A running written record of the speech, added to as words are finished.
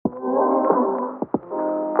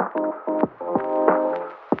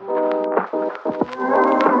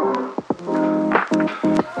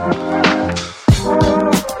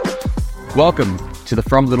Welcome to the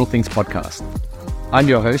From Little Things podcast. I'm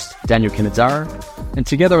your host, Daniel Kenidzaro, and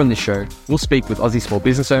together on this show, we'll speak with Aussie small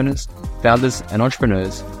business owners, founders, and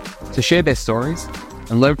entrepreneurs to share their stories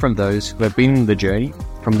and learn from those who have been on the journey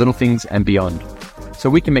from little things and beyond, so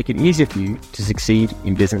we can make it easier for you to succeed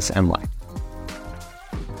in business and life.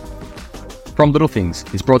 From Little Things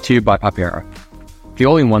is brought to you by Papera, the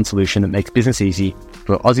all-in-one solution that makes business easy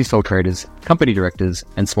for Aussie sole traders, company directors,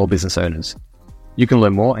 and small business owners. You can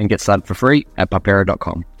learn more and get started for free at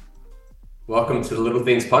papera.com. Welcome to the Little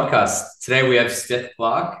Things podcast. Today we have Steph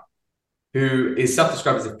Clarke, who is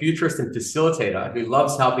self-described as a futurist and facilitator who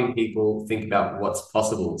loves helping people think about what's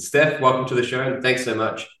possible. Steph, welcome to the show, and thanks so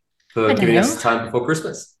much for giving us time before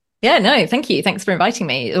Christmas. Yeah, no, thank you. Thanks for inviting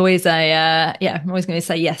me. Always I'm always going to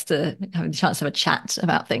say yes to having the chance to have a chat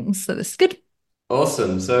about things. So this is good.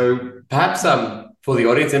 Awesome. So perhaps for the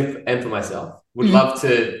audience and for myself, would love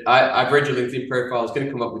to, I've read your LinkedIn profile. I was going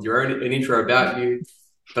to come up with an intro about you,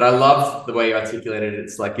 but I love the way you articulated it.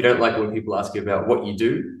 It's like you don't like when people ask you about what you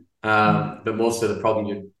do, but more so the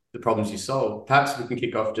problems you solve. Perhaps we can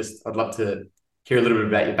kick off I'd love to hear a little bit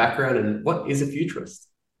about your background and what is a futurist?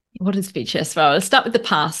 What is futurist? Well, let's start with the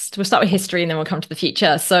past. We'll start with history and then we'll come to the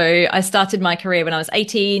future. So I started my career when I was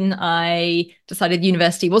 18. I decided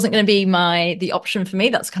university wasn't going to be the option for me.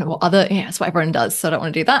 That's kind of that's what everyone does. So I don't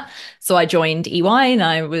want to do that. So I joined EY and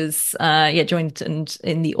I was, joined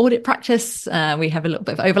in the audit practice. We have a little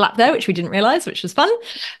bit of overlap there, which we didn't realize, which was fun.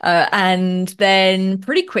 And then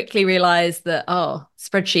pretty quickly realized that,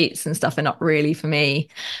 spreadsheets and stuff are not really for me.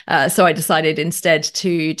 So I decided instead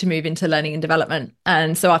to move into learning and development.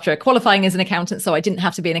 And so after qualifying as an accountant, so I didn't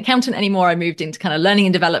have to be an accountant anymore, I moved into kind of learning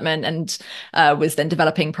and development and was then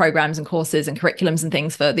developing programs and courses and curriculums and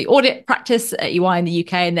things for the audit practice at EY in the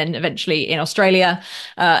UK and then eventually in Australia,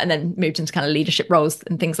 and then moved into kind of leadership roles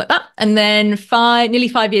and things like that. And then nearly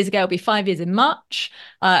 5 years ago, it'll be 5 years in March,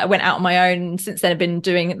 I went out on my own. Since then, I've been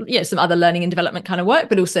doing some other learning and development kind of work,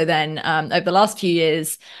 but also then over the last few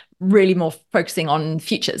years, really more focusing on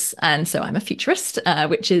futures. And so I'm a futurist,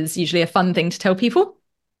 which is usually a fun thing to tell people.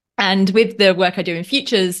 And with the work I do in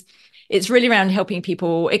futures, it's really around helping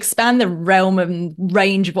people expand the realm and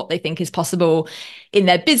range of what they think is possible in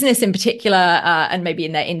their business in particular, and maybe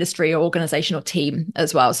in their industry or organization or team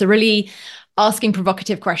as well. So really asking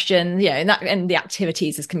provocative questions, and the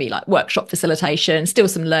activities can be like workshop facilitation, still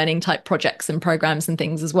some learning type projects and programs and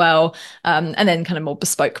things as well. And then kind of more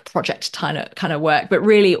bespoke project kind of work, but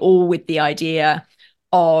really all with the idea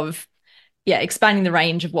of expanding the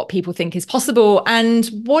range of what people think is possible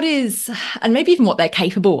and maybe even what they're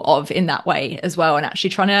capable of in that way as well. And actually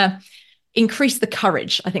trying to increase the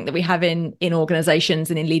courage, I think, that we have in organizations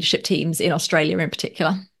and in leadership teams in Australia in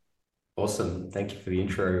particular. Awesome. Thank you for the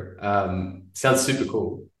intro. Sounds super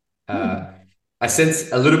cool. I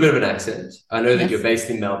sense a little bit of an accent. I know that you're based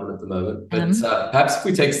in Melbourne at the moment, but perhaps if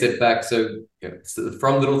we take a step back, it's the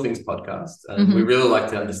From Little Things podcast. We really like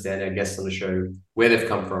to understand our guests on the show, where they've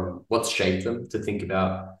come from, what's shaped them to think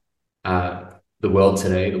about the world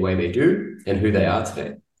today, the way they do, and who they are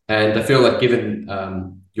today. And I feel like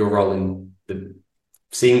given your role in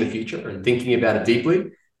seeing the future and thinking about it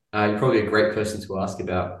deeply, you're probably a great person to ask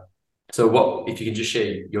about. So what, if you can just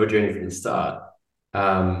share your journey from the start,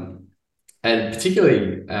 and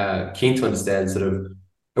particularly keen to understand sort of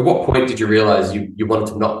at what point did you realize you wanted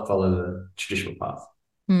to not follow the traditional path?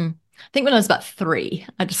 I think when I was about 3,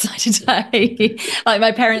 I decided to, like,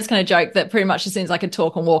 my parents kind of joked that pretty much as soon as I could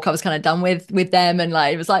talk and walk, I was kind of done with them. And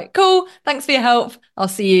like, it was like, cool, thanks for your help. I'll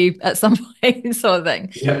see you at some point sort of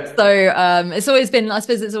thing. Yeah. So it's always been, I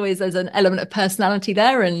suppose there's an element of personality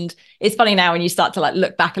there. And it's funny now when you start to like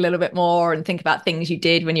look back a little bit more and think about things you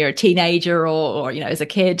did when you're a teenager or as a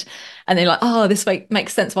kid. And they're like, this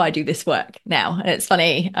makes sense why I do this work now. And it's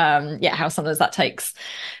funny, how sometimes that takes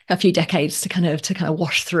a few decades to kind of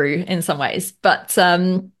wash through in some ways. But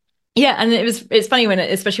and it's funny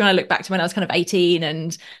especially when I look back to when I was kind of 18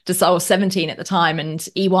 and I was 17 at the time, and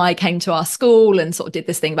EY came to our school and sort of did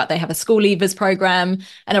this thing about they have a school leavers program,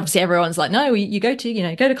 and obviously everyone's like, no, you go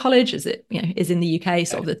to college, is it is in the UK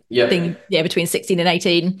sort of the thing between 16 and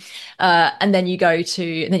 18, and then you go to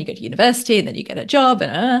university and then you get a job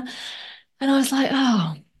and I was like,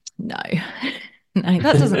 oh no, that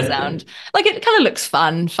doesn't sound like it. Kind of looks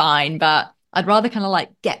fine, but I'd rather kind of like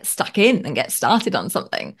get stuck in and get started on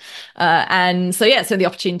something. So the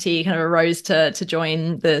opportunity kind of arose to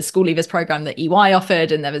join the school leavers program that EY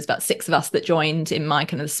offered. And there was about 6 of us that joined in my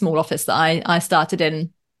kind of small office that I started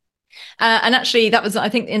in. And actually, that was, I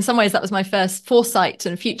think, in some ways, that was my first foresight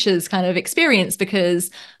and futures kind of experience,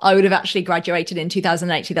 because I would have actually graduated in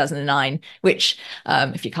 2008, 2009, which,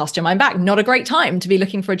 if you cast your mind back, not a great time to be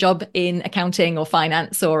looking for a job in accounting or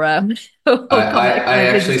finance or I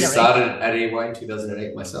actually started at EY in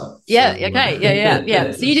 2008 myself. Yeah. So, okay.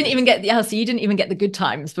 Yeah. So you didn't even get the good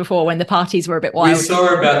times before, when the parties were a bit wild. We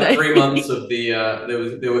saw about 3 months of the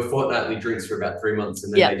there were fortnightly drinks for about 3 months,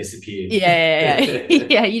 and then they disappeared. Yeah.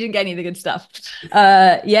 Yeah. You didn't get any of the good stuff.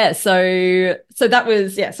 So that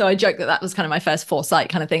was, so I joke that was kind of my first foresight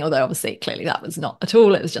kind of thing, although obviously clearly that was not at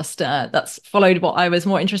all. It was just that's followed what I was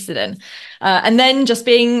more interested in. And then just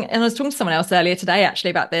being, and I was talking to someone else earlier today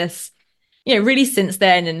actually about this, really since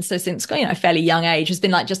then, and so since a fairly young age, has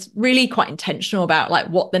been like just really quite intentional about like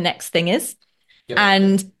what the next thing is. Yep.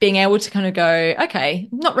 And being able to kind of go, okay,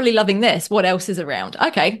 I'm not really loving this. What else is around?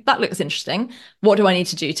 Okay, that looks interesting. What do I need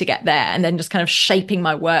to do to get there? And then just kind of shaping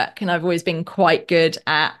my work. And I've always been quite good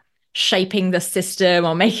at shaping the system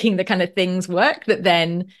or making the kind of things work that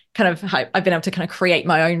then kind of I've been able to kind of create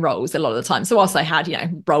my own roles a lot of the time. So whilst I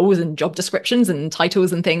had, roles and job descriptions and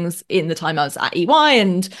titles and things in the time I was at EY,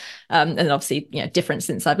 and obviously, different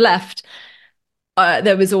since I've left,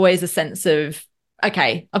 there was always a sense of,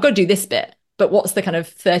 okay, I've got to do this bit, but what's the kind of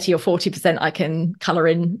 30 or 40% I can color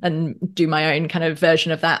in and do my own kind of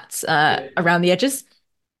version of that around the edges.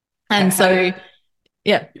 And so,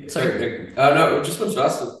 yeah. Sorry. No, I just wanted to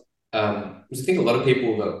ask, I think a lot of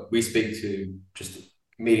people that we speak to, just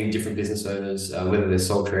meeting different business owners, whether they're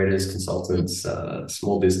sole traders, consultants,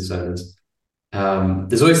 small business owners,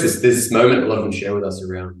 there's always this moment a lot of them share with us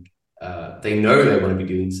around, they know they want to be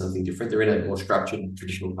doing something different. They're in a more structured,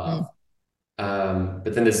 traditional path.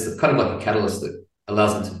 But then there's kind of like a catalyst that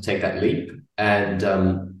allows them to take that leap. And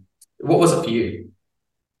what was it for you?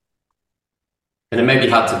 And it may be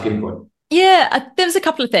hard to pinpoint. Yeah, there was a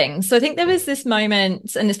couple of things. So I think there was this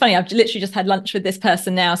moment, and it's funny, I've literally just had lunch with this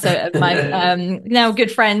person now. So my now good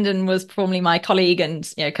friend, and was formerly my colleague, and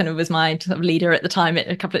kind of was my sort of leader at the time at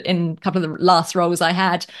a couple of the last roles I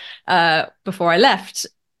had before I left,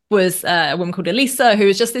 was a woman called Elisa, who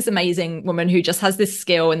is just this amazing woman who just has this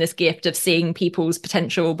skill and this gift of seeing people's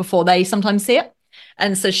potential before they sometimes see it.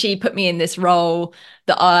 And so she put me in this role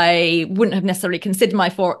that I wouldn't have necessarily considered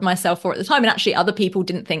myself for at the time. And actually other people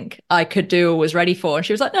didn't think I could do or was ready for. And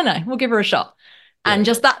she was like, no, we'll give her a shot. Yeah. And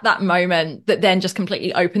just that moment that then just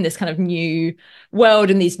completely opened this kind of new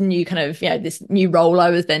world and these new kind of, this new role I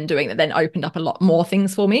was then doing that then opened up a lot more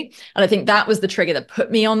things for me. And I think that was the trigger that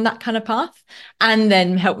put me on that kind of path, and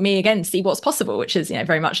then helped me again see what's possible, which is,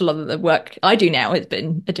 very much a lot of the work I do now has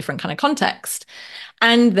been a different kind of context.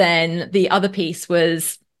 And then the other piece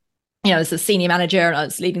was, as a senior manager, and I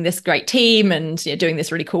was leading this great team and doing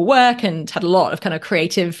this really cool work, and had a lot of kind of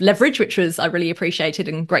creative leverage, which I really appreciated,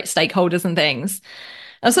 and great stakeholders and things.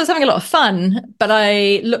 And so I was having a lot of fun, but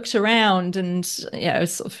I looked around and,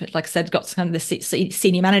 sort of, like I said, got to kind of this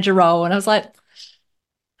senior manager role. And I was like,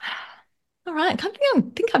 all right, I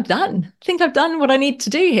think I've done what I need to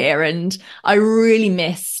do here. And I really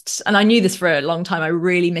missed, and I knew this for a long time, I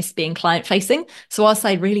really missed being client facing. So whilst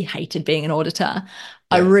I really hated being an auditor,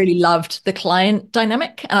 I really loved the client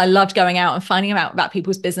dynamic, and I loved going out and finding out about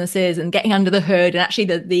people's businesses and getting under the hood, and actually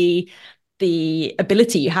the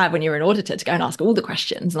ability you have when you're an auditor to go and ask all the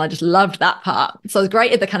questions. And I just loved that part. So I was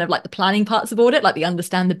great at the kind of like the planning parts of audit, like the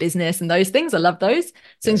understand the business and those things. I love those. As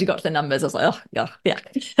soon as you got to the numbers, I was like, oh yeah.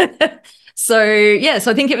 So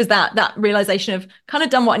I think it was that realization of kind of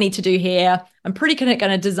done what I need to do here. I'm pretty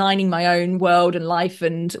kind of designing my own world and life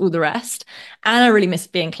and all the rest. And I really miss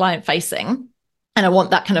being client facing. And I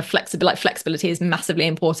want that kind of flexibility is massively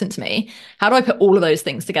important to me. How do I put all of those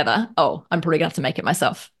things together? Oh, I'm probably gonna have to make it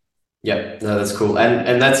myself. Yeah, no, that's cool.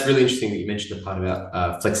 And that's really interesting that you mentioned the part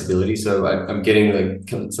about flexibility. So I'm getting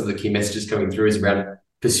some of the key messages coming through is around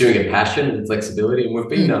pursuing a passion and flexibility. And we've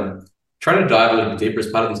been trying to dive a little bit deeper as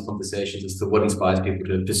part of these conversations as to what inspires people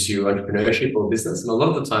to pursue entrepreneurship or business. And a lot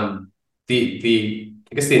of the time,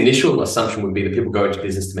 I guess the initial assumption would be that people go into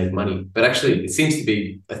business to make money, but actually it seems to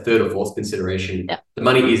be a third or fourth consideration. Yeah. The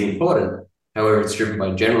money is important. However, it's driven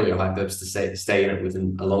by generally a high purpose to stay in it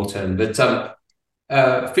within a long term. But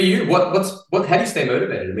for you, how do you stay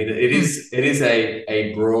motivated? I mean, it is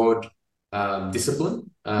a broad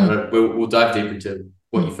discipline. We'll dive deep into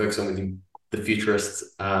what you focus on within the futurist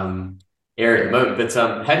area at the moment. But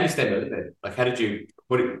how do you stay motivated? Like,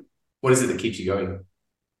 what is it that keeps you going?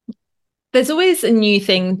 There's always a new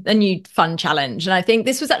fun challenge. And I think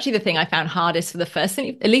this was actually the thing I found hardest for the first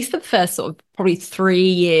thing, at least for the first sort of probably 3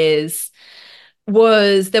 years,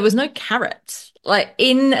 was there was no carrot. like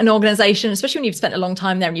in an organization, especially when you've spent a long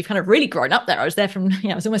time there and you've kind of really grown up there. I was there from,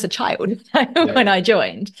 I was almost a child when I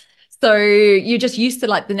joined. So you're just used to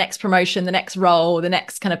like the next promotion, the next role, the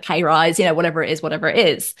next kind of pay rise, whatever it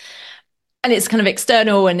is. And it's kind of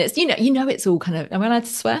external, and it's it's all kind of. Am I allowed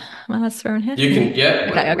to swear? Am I allowed to swear in here? You can, yeah.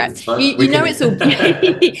 Okay. It's fine. It's all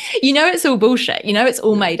it's all bullshit. It's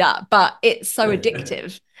all made up, but it's so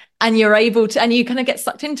addictive, and you're able to, and you kind of get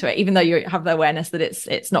sucked into it, even though you have the awareness that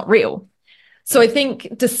it's not real. So I think,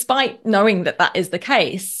 despite knowing that is the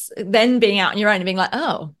case, then being out on your own and being like,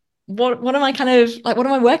 oh, what am I kind of like, what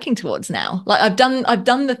am I working towards now? Like I've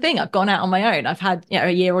done the thing. I've gone out on my own. I've had,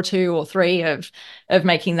 a year or 2 or 3 of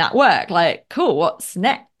making that work. Like, cool, what's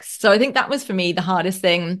next? So I think that was for me the hardest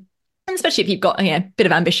thing. And especially if you've got a bit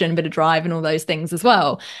of ambition, a bit of drive and all those things as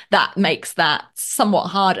well, that makes that somewhat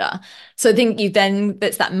harder. So I think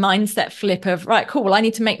it's that mindset flip of, right, cool, well, I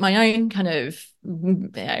need to make my own kind of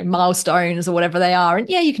milestones or whatever they are. And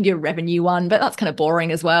you can do a revenue one, but that's kind of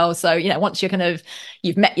boring as well. So, once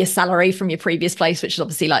you've met your salary from your previous place, which is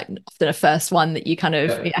obviously like often a first one that you kind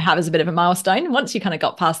of have as a bit of a milestone. Once you kind of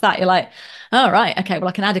got past that, you're like, oh, right, okay, well,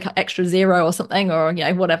 I can add an extra 0 or something, or,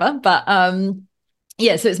 whatever. But,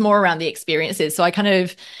 so it's more around the experiences. So I kind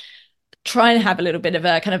of try and have a little bit of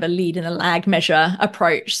a kind of a lead and a lag measure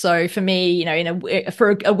approach. So for me,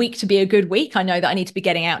 for a week to be a good week, I know that I need to be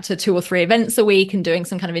getting out to 2 or 3 events a week and doing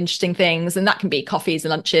some kind of interesting things. And that can be coffees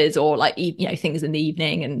and lunches, or like, things in the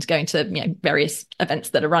evening, and going to, various events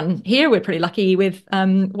that are run here. We're pretty lucky with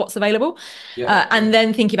what's available. And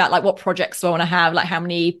then thinking about like, what projects do I want to have? Like, how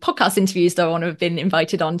many podcast interviews do I want to have been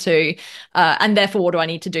invited onto? And therefore, what do I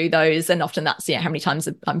need to do those? And often that's, how many times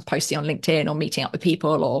I'm posting on LinkedIn or meeting up with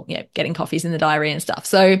people, or, getting coffees in the diary and stuff.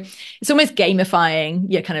 So it's almost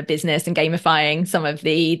gamifying your kind of business and gamifying some of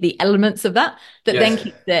the elements of that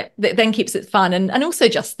then keeps it fun, and also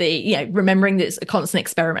just the remembering that it's a constant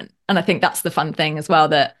experiment. And I think that's the fun thing as well,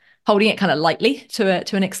 that holding it kind of lightly to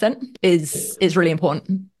an extent is really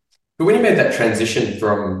important. But when you made that transition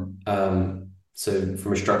from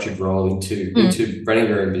from a structured role into running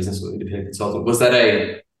your own business or independent consultant, was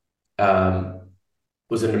that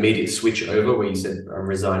was it an immediate switch over where you said, I'm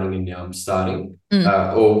resigning and now I'm starting?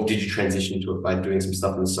 Or did you transition into it by doing some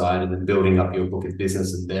stuff on the side and then building up your book of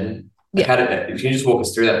business? And then can you just walk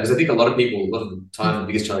us through that? Because I think a lot of the time, the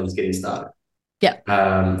biggest challenge is getting started. Yeah.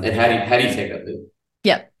 And how do you take that bit?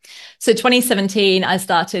 Yeah. So 2017, I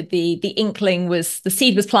started the inkling the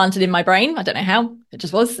seed was planted in my brain. I don't know how, it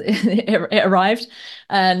just was, it arrived.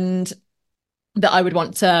 And that I would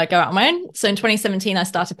want to go out on my own. So in 2017, I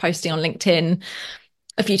started posting on LinkedIn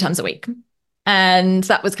a few times a week. And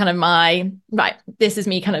that was kind of this is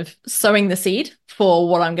me kind of sowing the seed for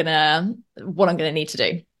what I'm gonna need to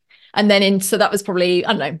do. And then so that was probably, I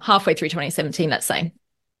don't know, halfway through 2017, let's say.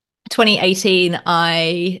 2018,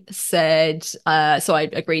 I said, so I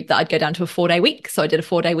agreed that I'd go down to a 4-day week. So I did a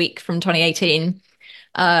 4-day week from 2018.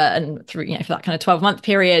 And through, for that kind of 12-month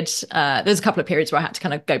period, there's a couple of periods where I had to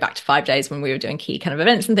kind of go back to 5 days when we were doing key kind of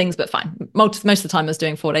events and things, but fine. Most of the time I was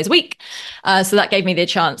doing 4 days a week. So that gave me the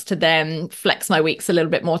chance to then flex my weeks a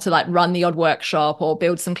little bit more to like run the odd workshop or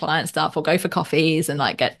build some client stuff or go for coffees and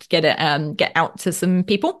like get out to some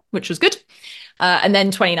people, which was good. And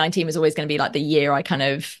then 2019 was always going to be like the year I kind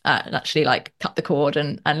of actually like cut the cord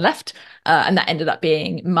and left. And that ended up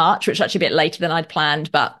being March, which was actually a bit later than I'd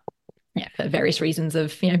planned, but for various reasons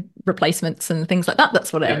of, replacements and things like that,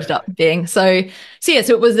 that's what it ended up being. So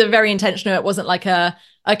it was a very intentional. It wasn't like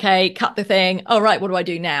okay, cut the thing. Oh, right, what do I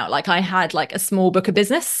do now? Like I had like a small book of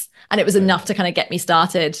business and it was enough to kind of get me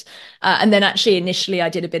started. And then actually initially I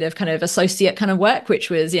did a bit of kind of associate kind of work,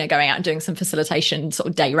 which was, going out and doing some facilitation sort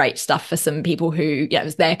of day rate stuff for some people who, it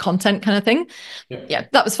was their content kind of thing. Yeah,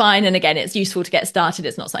 that was fine. And again, it's useful to get started.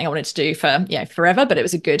 It's not something I wanted to do for, forever, but it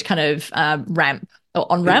was a good kind of ramp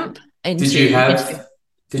or on-ramp. Did you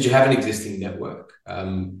have an existing network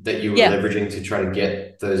that you were leveraging to try to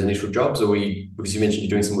get those initial jobs, or because you mentioned you're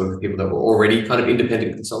doing some work with people that were already kind of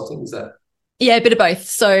independent consulting? Is that? Yeah, a bit of both.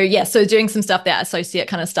 So doing some stuff there, associate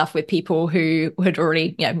kind of stuff with people who had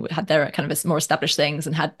already, had their kind of more established things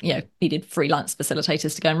and had, needed freelance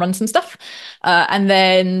facilitators to go and run some stuff.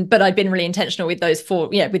 But I'd been really intentional with those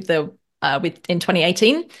in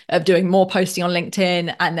 2018 of doing more posting on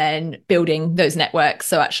LinkedIn and then building those networks.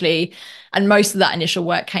 So actually, and most of that initial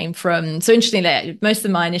work came from, so interestingly, most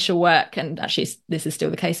of my initial work, and actually this is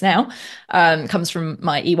still the case now, comes from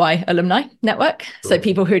my EY alumni network. Cool. So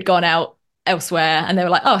people who'd gone out elsewhere and they were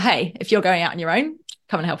like, oh, hey, if you're going out on your own,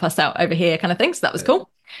 come and help us out over here kind of thing. So that was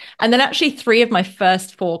cool. And then actually 3 of my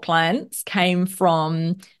first 4 clients came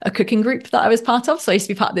from a cooking group that I was part of. So I used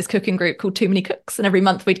to be part of this cooking group called Too Many Cooks. And every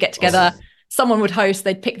month we'd get together, someone would host,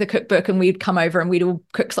 they'd pick the cookbook and we'd come over and we'd all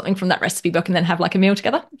cook something from that recipe book and then have like a meal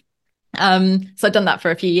together. So I'd done that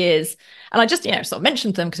for a few years, and I just, sort of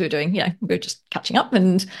mentioned them because we were doing, we were just catching up,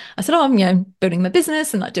 and I said, oh, I'm, building my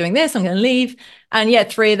business and like doing this, I'm going to leave. And yeah,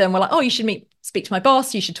 3 of them were like, oh, you should speak to my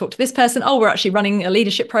boss, you should talk to this person. Oh, we're actually running a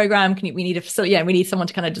leadership program. We need a facility. Yeah, we need someone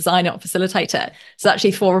to kind of design it or facilitate it. So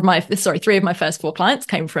actually 3 of my first 4 clients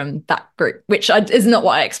came from that group, which is not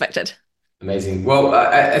what I expected. Amazing. Well,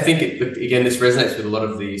 I think, again, this resonates with a lot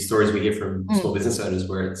of the stories we hear from small business owners,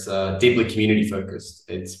 where it's deeply community focused,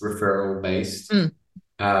 it's referral based.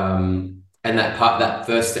 And that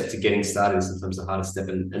first step to getting started is sometimes the hardest step,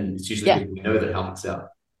 and it's usually people we know that help us out.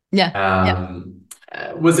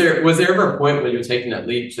 Was there ever a point where you were taking that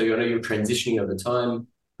leap? So I know you were transitioning over time,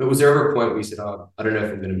 but was there ever a point where you said, oh, I don't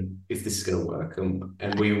know if this is going to work, and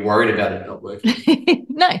were you worried about it not working?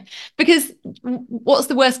 No, because what's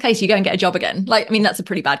the worst case? You go and get a job again. Like, I mean, that's a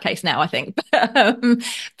pretty bad case now, I think.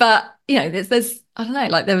 But there's I don't know,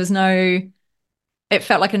 like there was no. It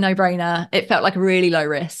felt like a no-brainer. It felt like a really low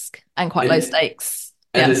risk and quite low stakes.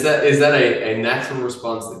 And is that a natural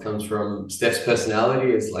response that comes from Steph's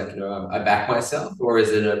personality? Is like, I back myself, or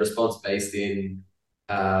is it a response based in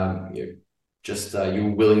you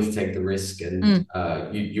were willing to take the risk, and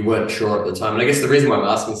you weren't sure at the time? And I guess the reason why I'm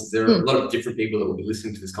asking this is there are a lot of different people that will be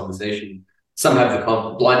listening to this conversation. Some have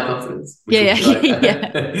the blind confidence, which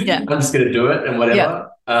I'm just going to do it and whatever.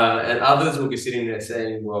 And others will be sitting there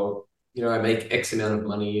saying, well, I make X amount of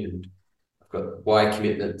money and I've got Y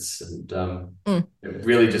commitments, and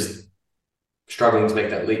really just struggling to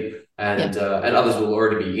make that leap. And others will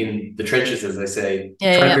already be in the trenches, as they say,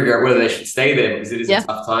 trying to figure out whether they should stay there, because it is a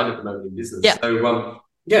tough time at the moment in business. So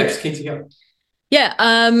just keen to go.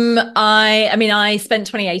 I spent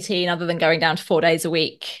 2018, other than going down to 4 days a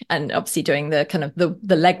week and obviously doing the kind of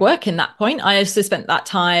the legwork in that point, I also spent that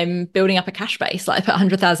time building up a cash base. Like I put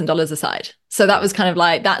 $100,000 aside. So that was kind of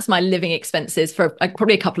like, that's my living expenses for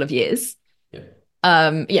probably a couple of years.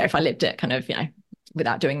 If I lived it kind of,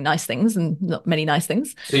 without doing nice things, and not many nice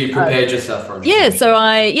things. So you prepared yourself for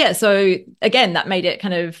it. So again, that made it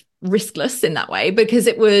kind of riskless in that way, because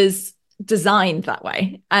it was designed that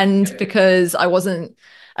way, and because I wasn't,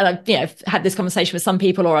 and I've had this conversation with some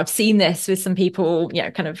people, or I've seen this with some people,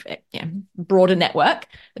 kind of broader network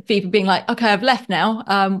of people being like, okay, I've left now,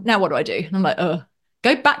 now what do I do? And I'm like,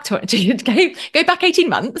 go back to it. Go back 18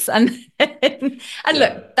 months and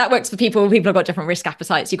look, that works for people have got different risk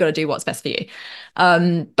appetites. You've got to do what's best for you.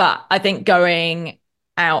 But I think going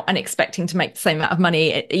out and expecting to make the same amount of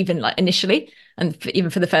money, even like initially, and even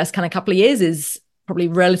for the first kind of couple of years, is probably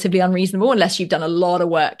relatively unreasonable, unless you've done a lot of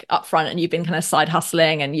work up front and you've been kind of side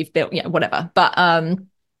hustling and you've built, whatever. But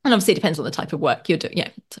and obviously it depends on the type of work you're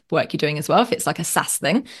doing as well. If it's like a SaaS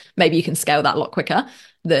thing, maybe you can scale that a lot quicker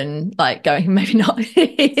than like going, maybe not.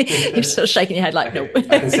 You're sort of shaking your head like, no.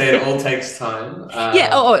 I can say it all takes time.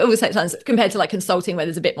 It always takes time, compared to like consulting, where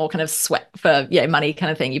there's a bit more kind of sweat for money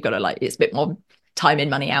kind of thing. You've got to like, it's a bit more time in,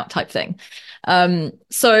 money out type thing.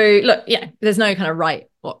 So look, there's no kind of right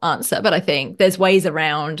answer, but I think there's ways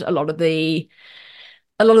around a lot of the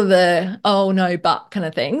oh no but kind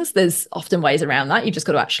of things. There's often ways around that. You've just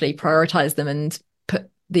got to actually prioritize them and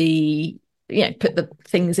put the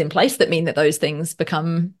things in place that mean that those things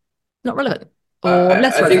become not relevant or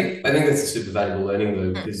less relevant. I think that's a super valuable learning,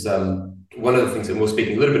 though, because one of the things, and we're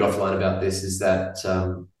speaking a little bit offline about this, is that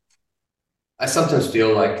I sometimes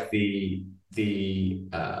feel like the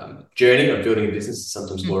journey of building a business is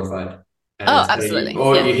sometimes glorified. And absolutely.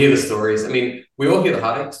 You hear the stories. I mean, we all hear the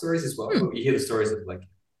heartache stories as well. But you hear the stories of like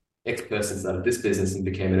X person started this business and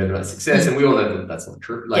became an overnight success, and we all know that that's not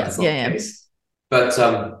true. Like it's not the case. But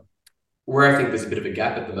where I think there's a bit of a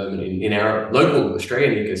gap at the moment in our local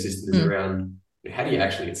Australian ecosystem is around how do you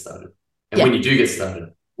actually get started, and when you do get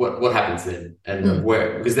started, what happens then, and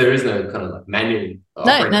where, because there is no kind of like manual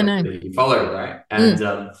that you follow, right? And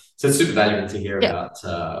so it's super valuable to hear about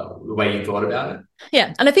the way you thought about it.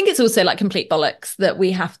 Yeah, and I think it's also like complete bollocks that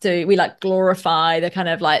we like glorify the kind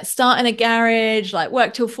of like start in a garage, like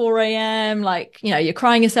work till 4 a.m, like you're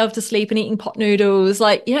crying yourself to sleep and eating pot noodles.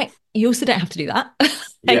 Like you also don't have to do that.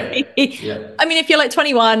 I mean, if you're like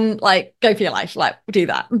 21, like go for your life, like do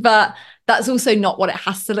that. But that's also not what it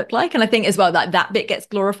has to look like. And I think as well that bit gets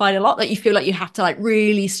glorified a lot, that you feel like you have to like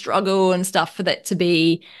really struggle and stuff for that to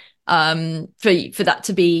be for that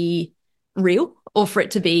to be real, or for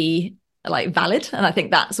it to be like valid. And I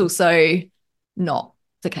think that's also not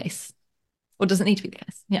the case, or doesn't need to be the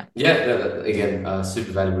case. Again,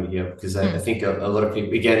 super valuable here, because I think a lot of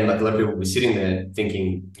people, again, like a lot of people will be sitting there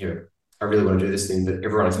thinking, I really want to do this thing, but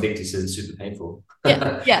everyone I speak to says it's super painful.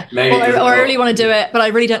 Yeah. Maybe or I really want to do it, but I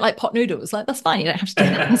really don't like pot noodles. Like, that's fine. You don't have to do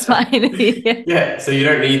that. That's fine. Yeah. So you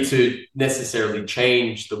don't need to necessarily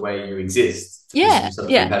change the way you exist. Yeah.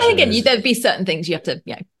 And again, there'd be certain things you have to,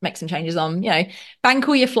 make some changes on, bank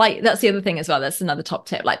all your flight. That's the other thing as well. That's another top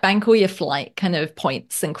tip. Like, bank all your flight kind of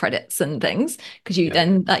points and credits and things, because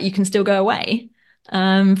then that you can still go away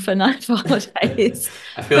for nice holidays.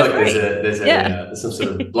 I feel like there's some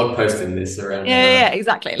sort of blog post in this around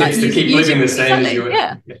exactly. Like, to keep living the same as you were.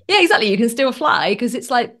 Yeah, exactly. You can still fly because it's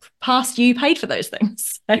like past you paid for those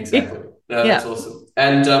things. Exactly. No, that's awesome.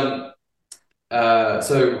 And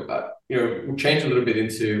we'll change a little bit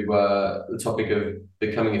into the topic of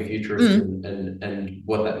becoming a futurist and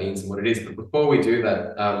what that means and what it is. But before we do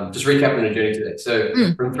that, just recapping the journey today. So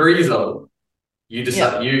from 3 years old, you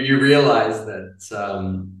decide you realize that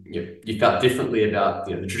you felt differently about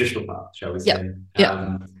the traditional path, shall we say?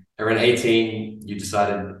 Around 18, you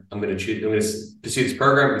decided, I'm going to pursue this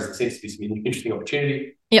program because it seems to be some interesting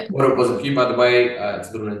opportunity. What it wasn't for you, by the way, it's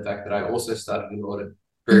a little known fact that I also started in audit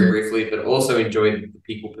very briefly, but also enjoyed the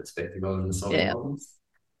people perspective of the solving problems,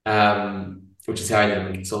 which is how I ended up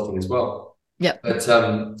in consulting as well. But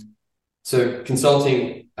so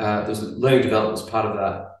consulting, there's learning development was part of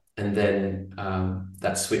that. And then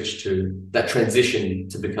that transition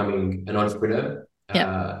to becoming an entrepreneur,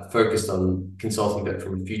 focused on consulting, but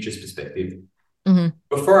from a futures perspective.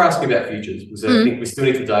 Before asking about futures, because I think we still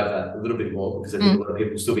need to dive that a little bit more, because I think a lot of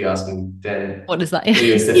people will still be asking, Dan, what is that? What are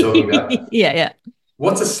you and Steph talking about?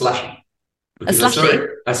 What's a slashy? Because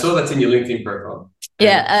I saw that's in your LinkedIn profile.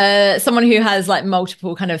 Someone who has like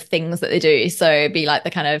multiple kind of things that they do. So be like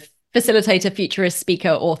the kind of facilitator, futurist, speaker,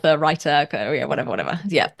 author, writer, whatever.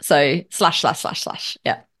 So ////.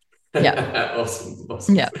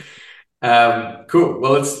 Awesome. Cool.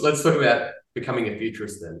 Well, let's talk about becoming a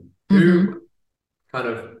futurist then. Who, kind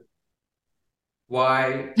of,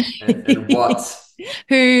 why, and what?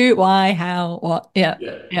 Who, why, how, what?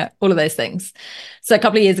 All of those things. So a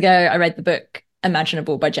couple of years ago, I read the book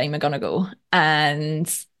Imaginable by Jane McGonigal,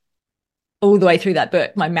 and all the way through that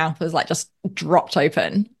book, my mouth was like just dropped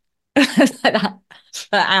open. Like that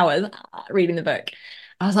for hours reading the book.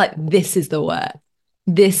 I was like, this is the work.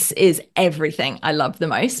 This is everything I love the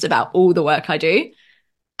most about all the work I do.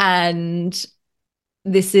 And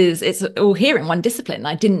it's all here in one discipline.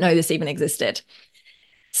 I didn't know this even existed.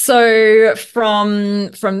 So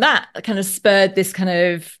from that, I kind of spurred this kind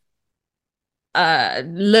of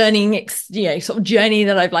learning, sort of journey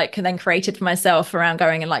that I've like then created for myself around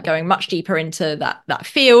going much deeper into that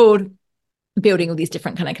field, building all these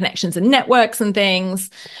different kind of connections and networks and things,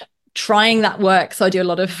 trying that work. So I do a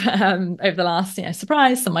lot of over the last,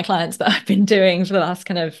 surprise, some of my clients that I've been doing for the last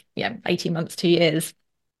kind of 18 months, 2 years,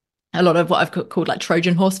 a lot of what I've called like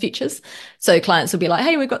Trojan horse features. So clients will be like,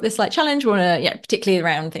 hey, we've got this like challenge. We want to, particularly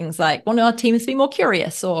around things like want our teams to be more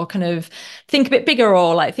curious or kind of think a bit bigger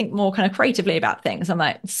or like think more kind of creatively about things. I'm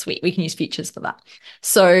like, sweet, we can use features for that.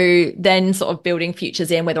 So then sort of building features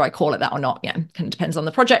in, whether I call it that or not, kind of depends on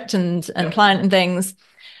the project and client and things.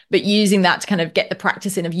 But using that to kind of get the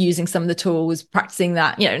practice in of using some of the tools, practicing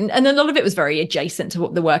that, and a lot of it was very adjacent to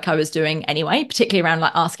what the work I was doing anyway, particularly around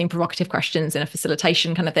like asking provocative questions in a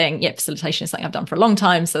facilitation kind of thing. Facilitation is something I've done for a long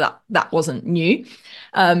time, so that wasn't new.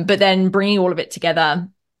 But then bringing all of it together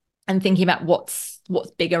and thinking about what's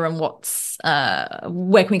bigger and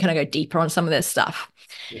where can we kind of go deeper on some of this stuff.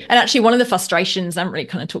 And actually, one of the frustrations, I haven't really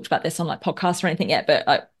kind of talked about this on like podcasts or anything yet, but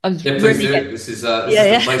I was this is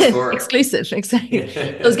the place for it. Exclusive.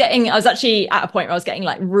 I was actually at a point where I was getting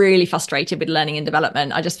like really frustrated with learning and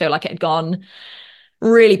development. I just feel like it had gone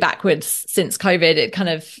really backwards since COVID. It kind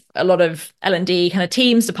of, a lot of L&D kind of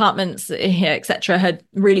teams, departments, et cetera, had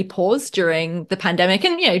really paused during the pandemic,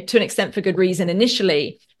 and to an extent for good reason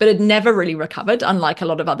initially, but had never really recovered, unlike a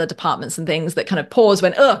lot of other departments and things that kind of paused,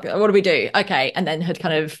 went, oh, what do we do? Okay. And then had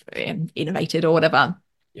kind of innovated or whatever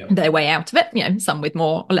their way out of it, some with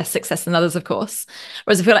more or less success than others, of course.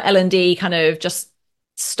 Whereas I feel like L&D kind of just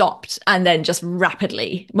stopped and then just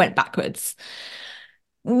rapidly went backwards.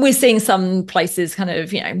 We're seeing some places kind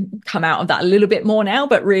of, come out of that a little bit more now,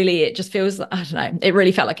 but really it just feels, I don't know, it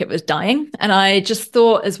really felt like it was dying. And I just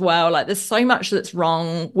thought as well, like there's so much that's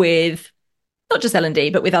wrong with not just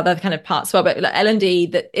L&D, but with other kind of parts as well, but like L&D,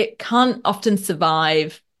 that it can't often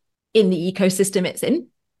survive in the ecosystem it's in,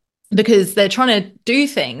 because they're trying to do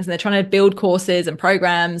things and they're trying to build courses and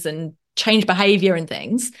programs and change behavior and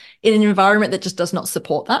things in an environment that just does not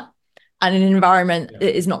support that. And an environment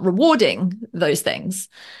that is not rewarding those things.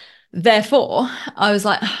 Therefore, I was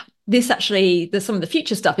like, some of the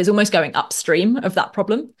future stuff is almost going upstream of that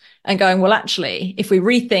problem and going, well, actually, if we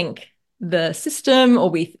rethink the system, or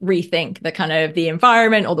we rethink the kind of the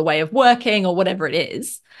environment or the way of working or whatever it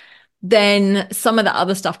is, then some of the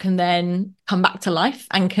other stuff can then come back to life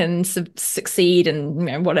and can succeed,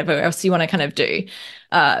 and whatever else you want to kind of do.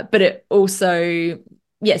 But it also,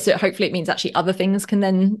 so hopefully it means actually other things can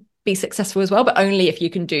then be successful as well, but only if you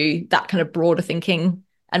can do that kind of broader thinking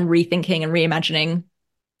and rethinking and reimagining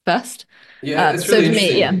first. Yeah, it's really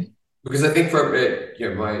interesting. Because I think from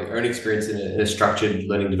my own experience in a structured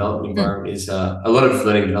learning development environment is a lot of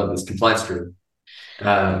learning development is compliance driven.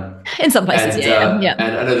 In some places, and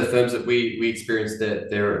I know the firms that we experienced that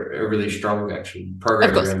they're a really strong actually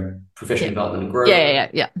program around professional development and growth.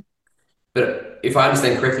 Yeah. But if I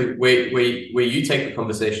understand correctly, where you take the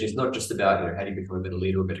conversation is not just about how do you become a better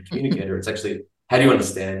leader or a better communicator. It's actually how do you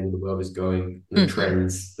understand where the world is going, the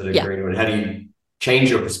trends that are going on, and how do you change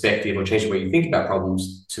your perspective or change the way you think about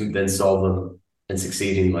problems to then solve them and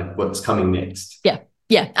succeed in like what's coming next. Yeah.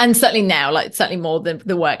 And certainly now, like certainly more than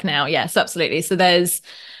the work now. Yes, absolutely. So there's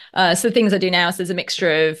things I do now. So there's a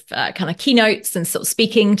mixture of kind of keynotes and sort of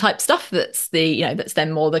speaking type stuff. That's that's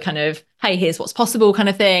then more the kind of, hey, here's what's possible kind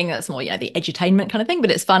of thing. That's more, the edutainment kind of thing,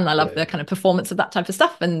 but it's fun. I love the kind of performance of that type of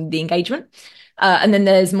stuff and the engagement. And then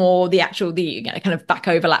there's more the kind of back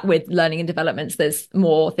overlap with learning and developments. There's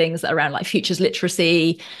more things around like futures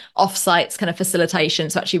literacy, offsites kind of facilitation.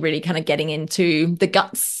 So actually really kind of getting into the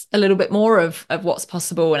guts a little bit more of what's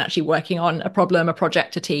possible and actually working on a problem, a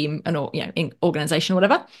project, a team, an organization,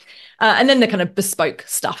 whatever. And then the kind of bespoke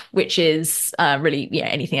stuff, which is really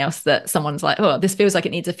anything else that someone's like, oh, this feels like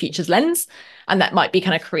it needs a futures lens. And that might be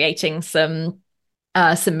kind of creating some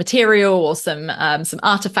material or some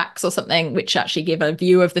artifacts or something which actually give a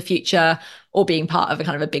view of the future, or being part of a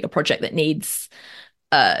kind of a bigger project that needs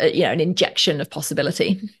an injection of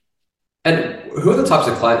possibility. And who are the types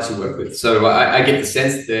of clients you work with? So I get the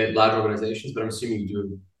sense that they're large organizations, but I'm assuming you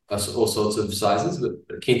do all sorts of sizes,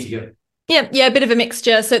 but keen to hear. Yeah, a bit of a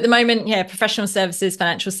mixture. So at the moment, professional services,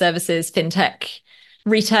 financial services, fintech,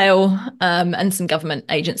 retail, and some government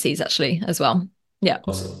agencies actually as well. Yeah.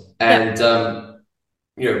 Awesome. And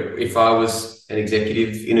if I was an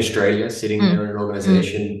executive in Australia sitting there in an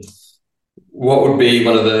organization, what would be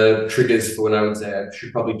one of the triggers for when I would say I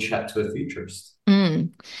should probably chat to a futurist?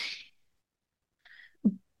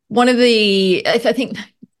 One of the, I think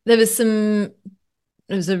there was I'm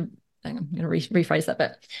going to rephrase that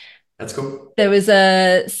bit. That's cool. There was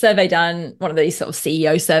a survey done, one of these sort of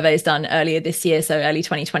CEO surveys done earlier this year, so early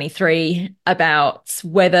 2023, about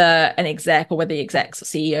whether an exec or whether the execs or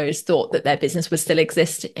CEOs thought that their business would still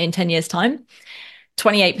exist in 10 years' time.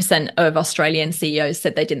 28% of Australian CEOs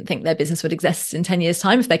said they didn't think their business would exist in 10 years'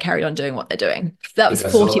 time if they carried on doing what they're doing. That was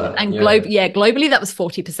 40%. And globally, that was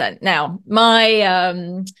 40%. Now,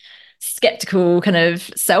 my skeptical kind of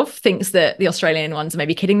self thinks that the Australian ones are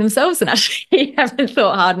maybe kidding themselves and actually haven't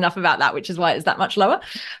thought hard enough about that, which is why it's that much lower.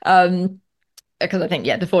 Because I think,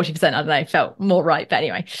 the 40%, I don't know, felt more right. But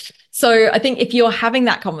anyway, so I think if you're having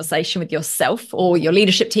that conversation with yourself or your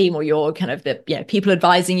leadership team or your kind of the people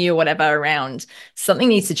advising you or whatever around something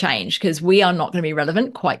needs to change, because we are not going to be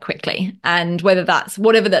relevant quite quickly. And whether that's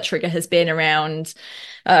whatever that trigger has been around,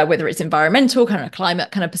 whether it's environmental, kind of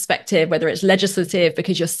climate kind of perspective, whether it's legislative,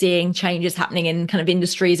 because you're seeing changes happening in kind of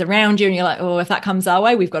industries around you and you're like, oh, if that comes our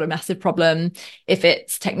way, we've got a massive problem. If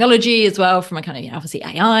it's technology as well, from a kind of, obviously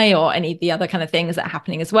AI or any of the other kind of things that are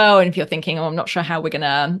happening as well. And if you're thinking, oh, I'm not sure how we're going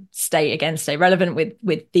to stay relevant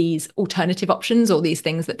with these alternative options or these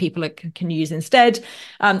things that people can use instead,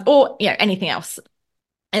 or, anything else.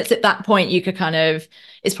 It's at that point you could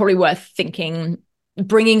it's probably worth thinking,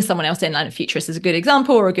 bringing someone else in, like a futurist is a good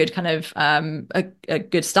example or a good kind of a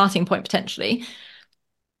good starting point potentially.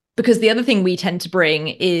 Because the other thing we tend to bring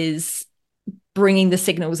is bringing the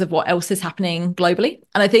signals of what else is happening globally.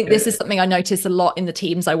 And I think this is something I notice a lot in the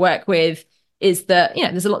teams I work with, is that,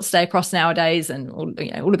 there's a lot to stay across nowadays and all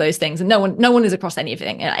of those things. And no one is across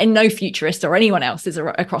anything, and no futurist or anyone else is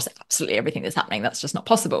across absolutely everything that's happening. That's just not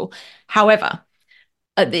possible. However,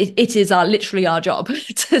 it is literally our job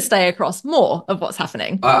to stay across more of what's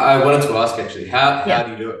happening. I wanted to ask actually, how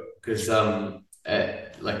do you do it? Because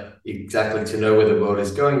exactly to know where the world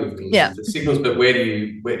is going, you can listen to signals, but where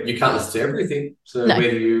you can't listen to everything. So where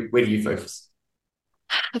do you focus?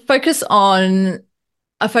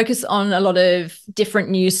 I focus on a lot of different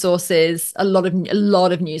news sources, a lot of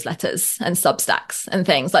newsletters and Substacks and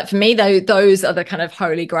things. Like for me, those are the kind of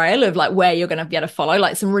holy grail of like where you're going to be able to follow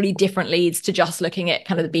like some really different leads to just looking at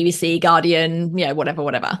kind of the BBC, Guardian, whatever.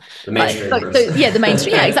 The mainstream. The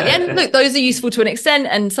mainstream. Yeah, exactly. And look, those are useful to an extent.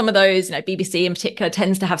 And some of those, BBC in particular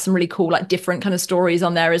tends to have some really cool, like different kind of stories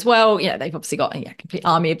on there as well. They've obviously got a complete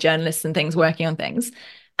army of journalists and things working on things.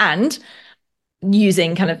 And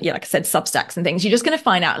using kind of, like I said, Substacks and things, you're just going to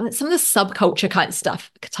find out some of the subculture type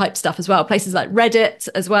stuff as well. Places like Reddit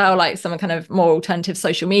as well, like some kind of more alternative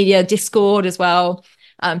social media, Discord as well.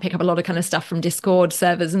 Pick up a lot of kind of stuff from Discord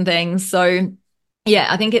servers and things. So yeah,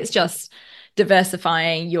 I think it's just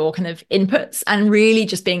diversifying your kind of inputs and really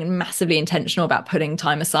just being massively intentional about putting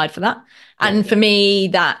time aside for that. And for me,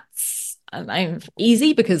 that's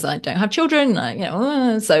easy because I don't have children,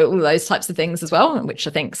 so all those types of things as well, which I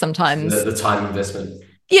think sometimes the time investment.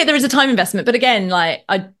 Yeah, there is a time investment, but again, like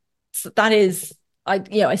I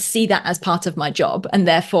see that as part of my job, and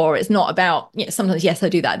therefore it's not about, sometimes yes I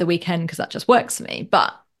do that at the weekend because that just works for me,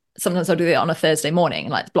 but sometimes I'll do it on a Thursday morning,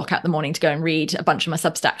 like block out the morning to go and read a bunch of my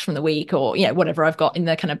Substacks from the week, or whatever I've got in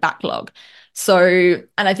the kind of backlog. So,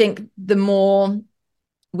 and I think the more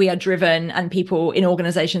we are driven and people in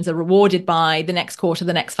organizations are rewarded by the next quarter,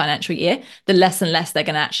 the next financial year, the less and less they're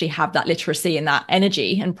going to actually have that literacy and that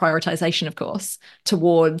energy and prioritization, of course,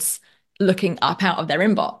 towards looking up out of their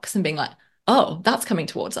inbox and being like, oh, that's coming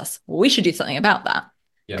towards us. Well, we should do something about that,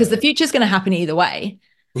 because the future is going to happen either way.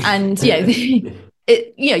 And you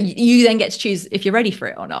then get to choose if you're ready for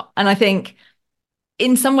it or not. And I think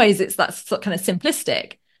in some ways that's kind of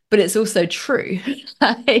simplistic, but it's also true.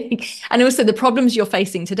 And also the problems you're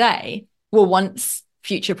facing today were once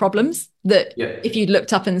future problems that if you'd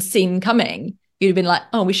looked up and seen coming, you'd have been like,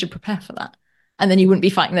 oh, we should prepare for that. And then you wouldn't be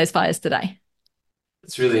fighting those fires today.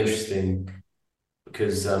 It's really interesting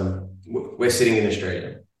because we're sitting in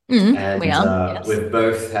Australia, and we are, yes. We've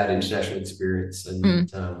both had international experience, and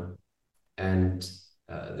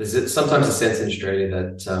there's sometimes a sense in Australia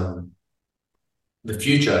that the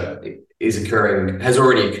future has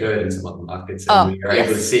already occurred in some other markets, and we are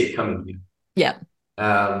able to see it coming here. Yeah.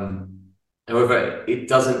 However, it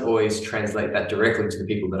doesn't always translate that directly to the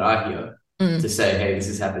people that are here to say, hey, this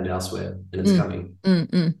has happened elsewhere and it's coming.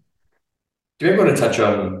 Do you maybe want to touch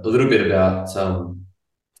on a little bit about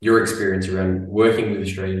your experience around working with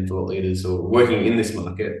Australian thought leaders or working in this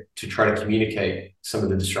market to try to communicate some of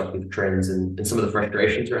the disruptive trends and some of the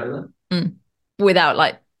frustrations around that?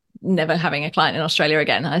 Without never having a client in Australia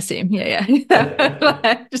again, I assume. Yeah.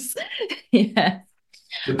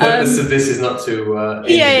 The purpose of this is not to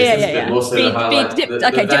but also to highlight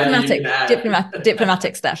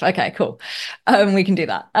diplomatic stuff. Okay, cool. We can do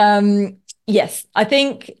that. Yes, I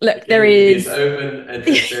think, look, there is... As open and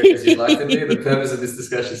transparent as you'd like to be. The purpose of this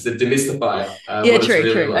discussion is to demystify what true.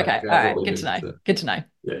 it's really Like, okay, all right, good to know.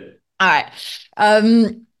 Yeah. All right.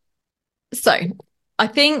 So I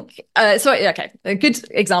think, a good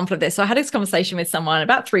example of this. So I had this conversation with someone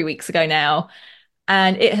about 3 weeks ago now,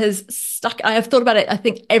 and it has stuck. I have thought about it, I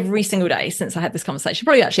think, every single day since I had this conversation,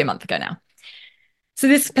 probably actually a month ago now. So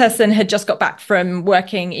this person had just got back from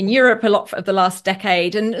working in Europe a lot of the last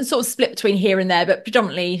decade, and sort of split between here and there, but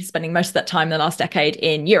predominantly spending most of that time in the last decade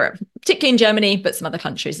in Europe, particularly in Germany, but some other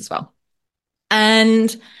countries as well.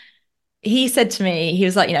 And he said to me, he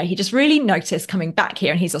was like, he just really noticed coming back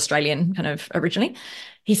here, and he's Australian kind of originally.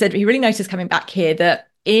 He said he really noticed coming back here that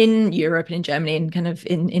in Europe and in Germany and kind of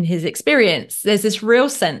in his experience, there's this real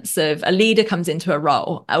sense of a leader comes into a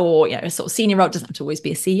role, or, a sort of senior role. It doesn't have to always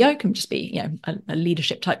be a CEO, it can just be, a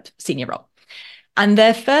leadership type senior role. And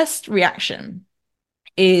their first reaction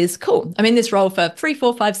is, cool, I'm in this role for 3,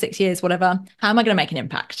 4, 5, 6 years, whatever. How am I going to make an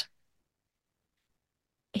impact?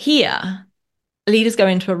 Here, leaders go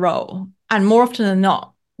into a role, and more often than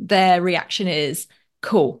not, their reaction is,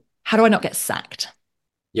 cool, how do I not get sacked?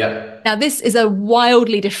 Yeah. Now, this is a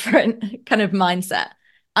wildly different kind of mindset,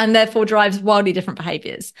 and therefore drives wildly different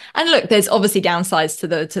behaviors. And look, there's obviously downsides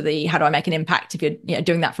to the how do I make an impact if you're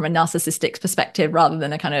doing that from a narcissistic perspective rather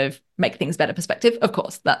than a kind of make things better perspective. Of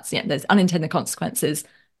course, that's there's unintended consequences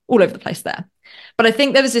all over the place there. But I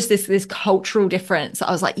think there was just this cultural difference.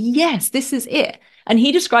 I was like, yes, this is it. And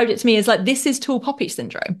he described it to me as like, this is tall poppy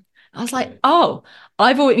syndrome. I was like, oh,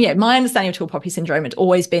 I've always, my understanding of tall poppy syndrome had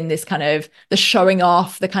always been this kind of the showing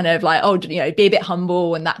off, the kind of like, be a bit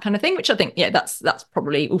humble and that kind of thing, which I think, that's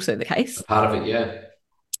probably also the case. Part of it, yeah.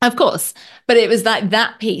 Of course. But it was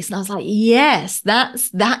that piece. And I was like, yes,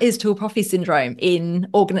 that is tall poppy syndrome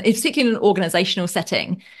particularly in an organizational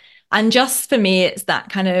setting. And just for me, it's that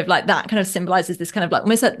kind of symbolizes this kind of like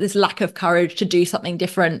almost like this lack of courage to do something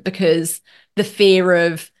different, because the fear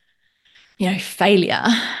of, failure,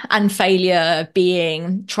 and failure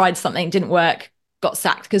being tried something, didn't work, got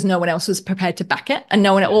sacked because no one else was prepared to back it, and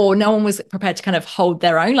no one was prepared to kind of hold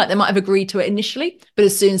their own. Like they might have agreed to it initially, but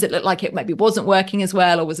as soon as it looked like it maybe wasn't working as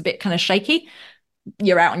well or was a bit kind of shaky,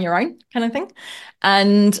 you're out on your own kind of thing.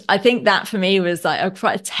 And I think that for me was like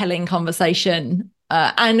quite a telling conversation,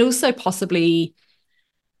 and also possibly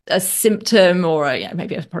a symptom or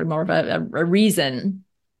maybe probably more of a reason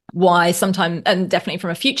why sometimes, and definitely from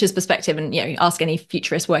a futures perspective, and ask any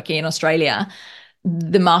futurist working in Australia,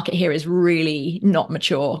 the market here is really not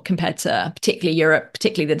mature compared to particularly Europe,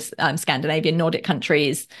 particularly the Scandinavian Nordic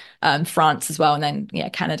countries, France as well, and then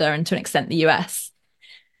Canada, and to an extent the US.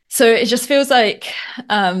 So it just feels like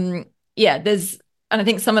and I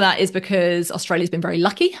think some of that is because Australia's been very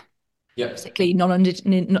lucky. Yep. Particularly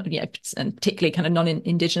and particularly kind of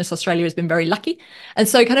non-Indigenous Australia has been very lucky, and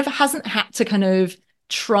so kind of hasn't had to kind of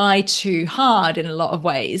try too hard in a lot of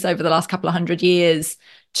ways over the last couple of 100 years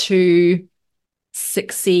to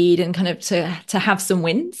succeed and kind of to have some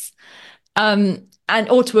wins, and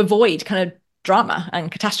or to avoid kind of drama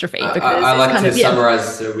and catastrophe. Because I like to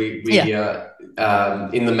summarize. So we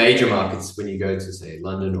in the major markets, when you go to say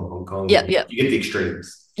London or Hong Kong, you get the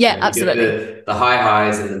extremes. Yeah, absolutely. The high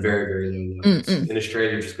highs and the very, very low lows. In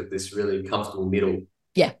Australia, you've just got this really comfortable middle.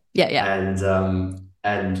 Yeah.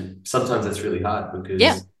 And sometimes that's really hard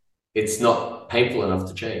because it's not painful enough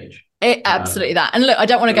to change. Absolutely that. And look, I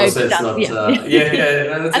don't want to go down,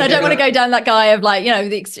 and I don't want to go down that guy of like,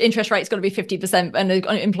 the interest rate's got to be 50% and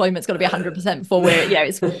the employment's got to be 100% before we're,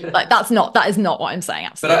 it's like, that is not what I'm saying.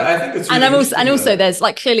 Absolutely. But I think it's really and also there's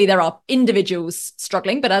like, clearly there are individuals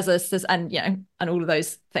struggling, but and all of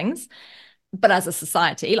those things. But as a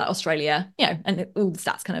society, like Australia, and all the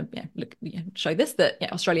stats kind of show this, that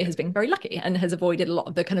Australia has been very lucky and has avoided a lot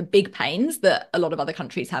of the kind of big pains that a lot of other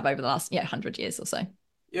countries have over the last 100 years or so.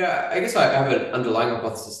 Yeah, I guess I have an underlying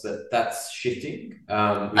hypothesis that that's shifting.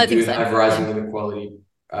 We do have rising inequality.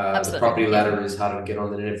 The property ladder is harder to get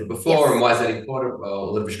on than ever before. And why is that important? Well,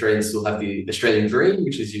 a lot of Australians still have the Australian dream,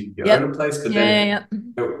 which is you own a place. But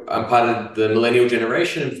I'm part of the millennial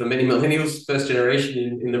generation, and for many millennials, first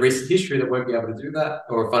generation in the recent history, that won't be able to do that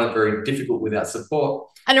or find it very difficult without support.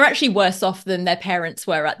 And are actually worse off than their parents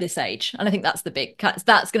were at this age. And I think that's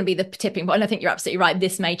that's going to be the tipping point. And I think you're absolutely right.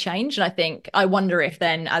 This may change. And I wonder if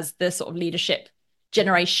then, as the sort of leadership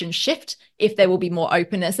generation shift, if there will be more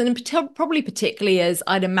openness, and probably particularly as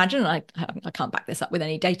I'd imagine, I can't back this up with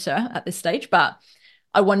any data at this stage, but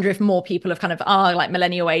I wonder if more people of kind of our like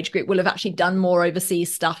millennial age group will have actually done more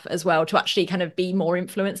overseas stuff as well to actually kind of be more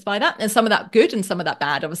influenced by that, and some of that good and some of that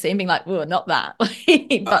bad, obviously, and being like, oh, not that. But I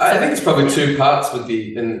think it's probably two parts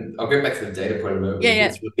and I'll get back to the data point in a moment.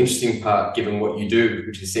 It's an interesting part given what you do,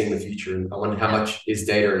 which is seeing the future, and I wonder how much is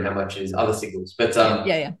data and how much is other signals. But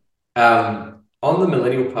on the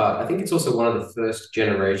millennial part, I think it's also one of the first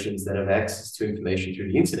generations that have access to information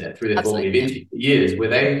through the internet, through their formative years,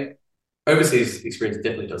 where overseas experience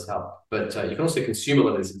definitely does help, but you can also consume a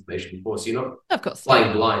lot of this information before, so you're not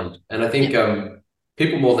flying blind. And I think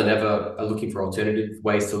people more than ever are looking for alternative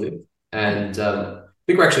ways to live, and I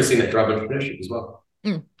think we're actually seeing that drive entrepreneurship as well.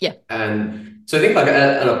 And so I think like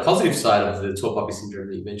on a positive side of the tall poppy syndrome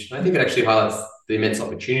that you mentioned, I think it actually highlights the immense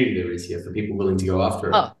opportunity there is here for people willing to go after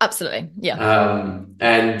it. Oh, absolutely.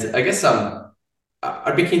 And I guess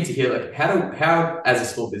I'd be keen to hear like how as a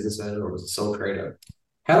small business owner or as a sole trader,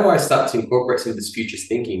 how do I start to incorporate some of this futures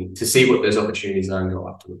thinking to see what those opportunities are and go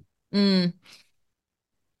after them?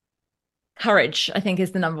 Courage, I think,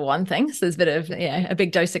 is the number one thing. So there's a bit of a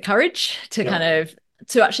big dose of courage to kind of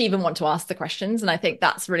to actually even want to ask the questions. And I think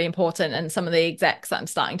that's really important. And some of the execs that I'm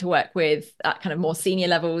starting to work with at kind of more senior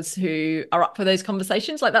levels who are up for those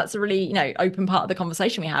conversations, like that's a really, open part of the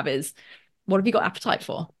conversation we have is, what have you got appetite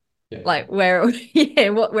for? Like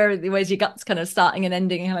where's your guts kind of starting and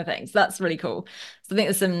ending kind of things. That's really cool. So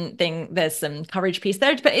I think there's some courage piece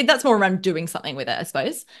there, but that's more around doing something with it, I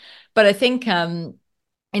suppose. But I think in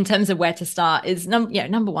terms of where to start is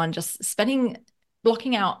number one, just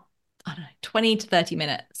blocking out, 20 to 30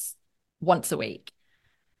 minutes once a week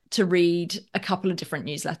to read a couple of different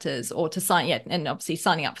newsletters, or to and obviously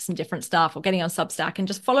signing up for some different stuff, or getting on Substack and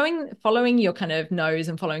just following your kind of nose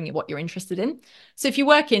and following what you're interested in. So if you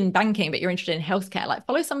work in banking but you're interested in healthcare, like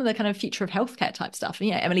follow some of the kind of future of healthcare type stuff.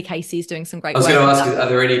 Emily Casey's doing some great work. I was going to ask, are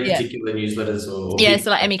there any particular newsletters or so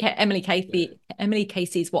like Emily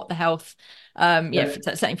Casey's What the Health.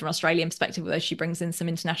 Certainly from an Australian perspective, although she brings in some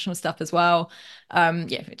international stuff as well.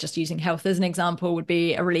 Just using health as an example would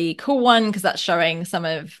be a really cool one, because that's showing some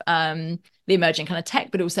of the emerging kind of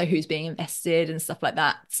tech, but also who's being invested and stuff like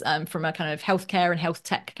that from a kind of healthcare and health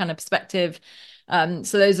tech kind of perspective.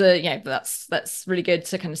 So those are, that's really good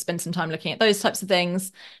to kind of spend some time looking at those types of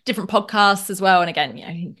things, different podcasts as well. And again,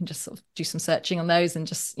 you can just sort of do some searching on those and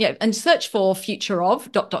just, and search for future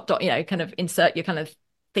of ... kind of insert your kind of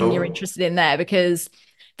thing you're interested in there, because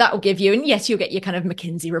that will give you, and yes, you'll get your kind of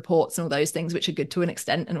McKinsey reports and all those things, which are good to an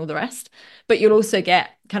extent and all the rest, but you'll also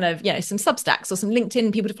get kind of, some Substacks or some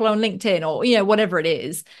LinkedIn people to follow on LinkedIn, or, whatever it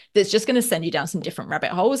is, that's just going to send you down some different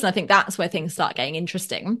rabbit holes. And I think that's where things start getting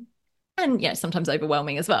interesting and, sometimes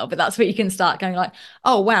overwhelming as well, but that's where you can start going like,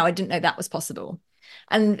 oh, wow, I didn't know that was possible.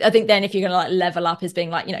 And I think then if you're going to like level up as being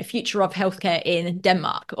like, future of healthcare in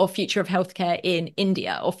Denmark, or future of healthcare in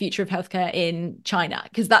India, or future of healthcare in China,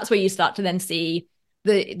 because that's where you start to then see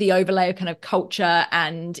the overlay of kind of culture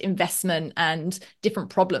and investment and different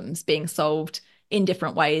problems being solved in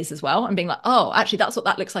different ways as well, and being like, oh, actually that's what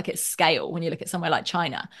that looks like at scale when you look at somewhere like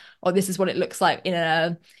China, or this is what it looks like in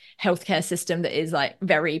a healthcare system that is like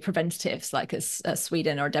very preventative, like as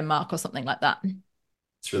Sweden or Denmark or something like that.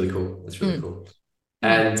 It's really cool. That's really cool.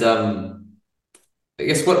 And I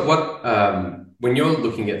guess what when you're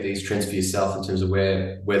looking at these trends for yourself in terms of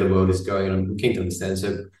where the world is going, and I'm keen to understand,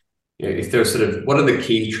 so if there are sort of, what are the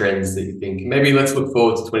key trends that you think, maybe let's look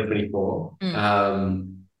forward to 2024,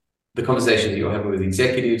 the conversation that you're having with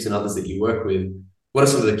executives and others that you work with, what are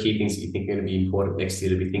some of the key things that you think are going to be important next year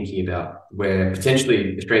to be thinking about, where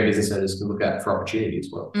potentially Australian business owners can look at for opportunity as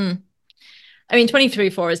well? I mean,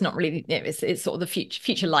 2024 is not really, it's sort of the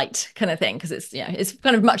future light kind of thing, because it's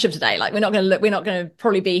kind of much of today. Like we're not going to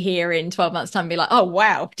probably be here in 12 months time and be like, oh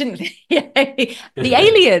wow, didn't the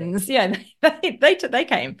aliens? They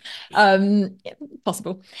came.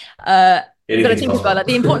 Possible. But I think as well, like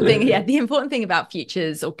the important thing about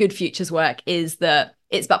futures or good futures work is that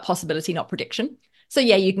it's about possibility, not prediction. So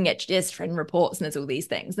you can get just trend reports and there's all these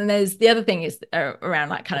things. And there's the other thing is around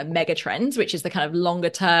like kind of mega trends, which is the kind of longer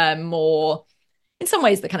term, more, in some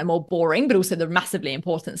ways, the kind of more boring, but also the massively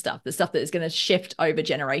important stuff, the stuff that is going to shift over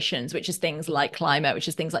generations, which is things like climate, which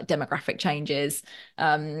is things like demographic changes,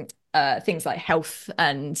 things like health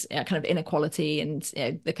and kind of inequality and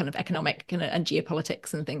the kind of economic and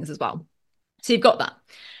geopolitics and things as well. So you've got that.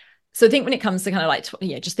 So I think when it comes to kind of like,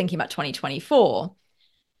 just thinking about 2024,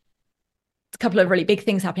 a couple of really big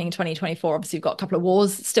things happening in 2024. Obviously, you've got a couple of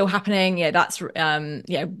wars still happening. That's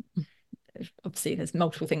obviously there's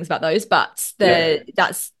multiple things about those, but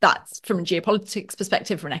that's from a geopolitics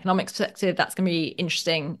perspective, from an economic perspective, that's going to be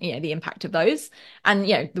interesting, the impact of those. And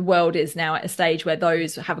the world is now at a stage where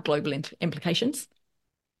those have global implications.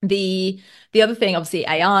 The other thing, obviously,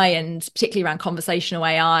 AI, and particularly around conversational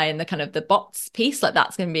AI and the kind of the bots piece, like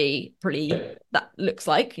that's going to be pretty, that looks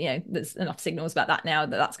like, there's enough signals about that now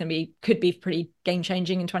that that's going to be, could be pretty game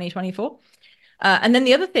changing in 2024. And then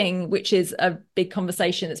the other thing, which is a big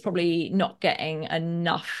conversation that's probably not getting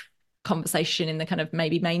enough conversation in the kind of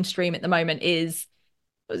maybe mainstream at the moment, is,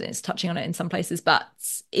 it's touching on it in some places, but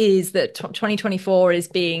is that 2024 is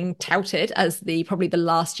being touted as probably the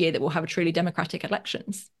last year that we'll have a truly democratic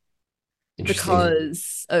elections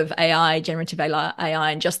because of AI, generative AI,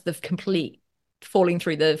 and just the complete falling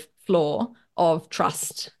through the floor of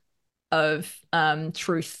trust, of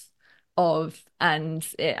truth, of and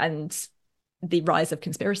the rise of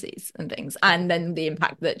conspiracies and things, and then the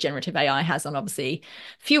impact that generative AI has on obviously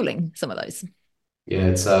fueling some of those.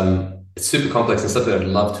 Yeah, it's super complex and something I'd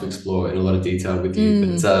love to explore in a lot of detail with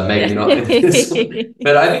you, but maybe not in this one.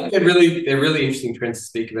 But I think they're really interesting trends to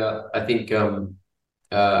speak about. I think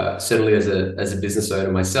certainly as a business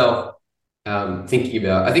owner myself, thinking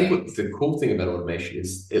about, I think what the cool thing about automation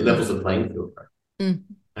is it levels the playing field,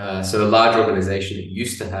 right? So a large organization that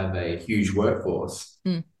used to have a huge workforce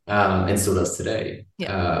and still does today,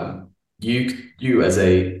 you as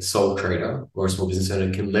a sole trader or a small business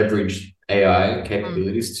owner can leverage AI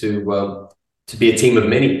capabilities to be a team of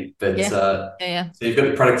many. But so you've got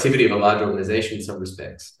the productivity of a large organization in some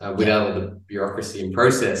respects without all the bureaucracy and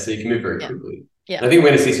process, so you can move very quickly. And I think we're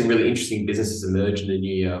going to see some really interesting businesses emerge in the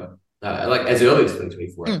new year, like as early as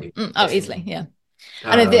 2024. I think. Easily, yeah.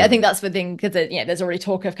 And I think that's the thing, because there's already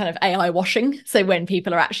talk of kind of AI washing. So when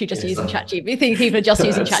people are actually just using ChatGPT, people are just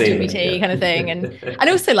using ChatGPT kind of thing, and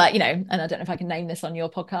also like and I don't know if I can name this on your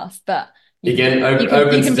podcast, but you can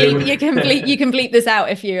bleep this out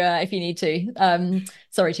if you need to.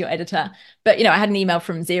 Sorry to your editor, but I had an email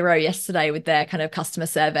from Xero yesterday with their kind of customer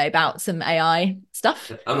survey about some AI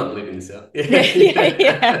stuff. I'm not bleeping this out.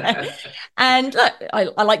 And look,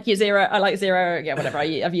 I like Xero. I like Xero. Yeah, whatever.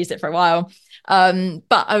 I've used it for a while.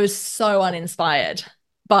 But I was so uninspired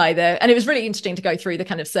by and it was really interesting to go through the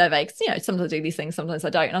kind of survey, because sometimes I do these things, sometimes I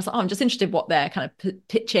don't, and I was like, I'm just interested what they're kind of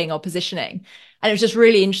pitching or positioning, and it was just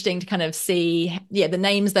really interesting to kind of see the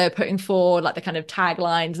names they're putting forward, like the kind of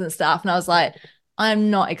taglines and stuff, and I was like, I'm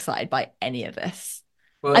not excited by any of this.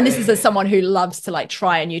 Well, and this is as someone who loves to like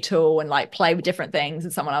try a new tool and like play with different things,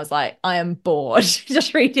 and someone I was like, I am bored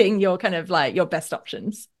just reading your kind of like your best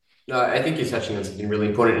options. No, I think you're touching on something really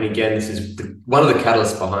important. And again, this is one of the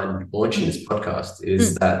catalysts behind launching this podcast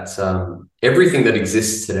is that everything that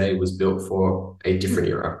exists today was built for a different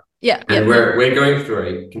era. Yeah. And we're going through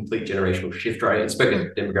a complete generational shift, right? And speaking of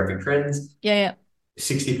demographic trends. Yeah.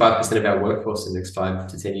 65% of our workforce in the next 5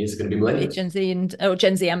 to 10 years is going to be millennials. Gen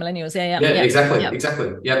Z and millennials. Yeah. Exactly.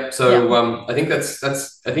 Yep. So I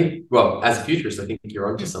think well, as a futurist, I think you're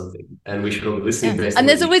onto something, and we should all be listening to this. And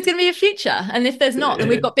there's always going to be a future, and if there's not, then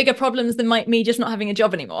we've got bigger problems than me just not having a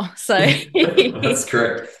job anymore. So that's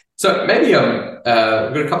correct. So maybe we've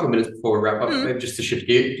got a couple of minutes before we wrap up. Maybe just to shift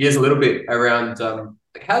gears a little bit around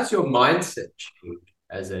how's your mindset changed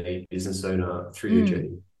as a business owner through your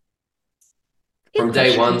journey? From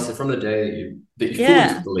day one, so from the day that you fully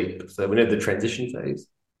took the leap, so we know the transition phase.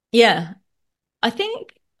 Yeah, I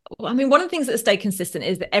mean, one of the things that stay consistent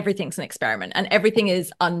is that everything's an experiment and everything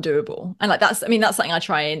is undoable. And like that's something I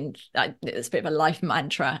try and it's a bit of a life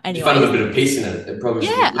mantra. Anyway, you find a little bit of peace in it. It probably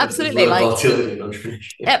absolutely. Like volatility in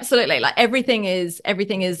entrepreneurship. Absolutely, like everything is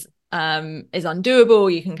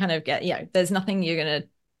undoable. You can kind of get there's nothing you're gonna.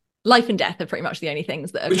 Life and death are pretty much the only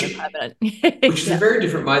things that are kind of permanent. Which is a very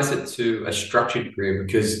different mindset to a structured career,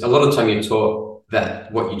 because a lot of the time you're taught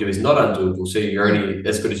that what you do is not undoable. So you're only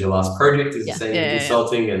as good as your last project, is the same in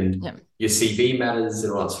consulting, and your CV matters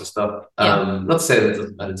and all that sort of stuff. Not to say that it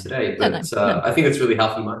doesn't matter today, but I think it's really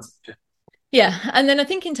healthy mindset. Yeah. And then I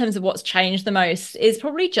think in terms of what's changed the most is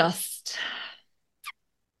probably just,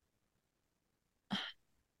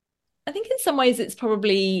 I think in some ways it's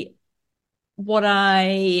probably what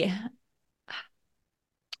I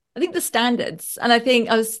think the standards, and I think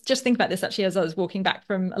I was just thinking about this actually as I was walking back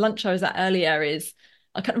from a lunch I was at earlier, is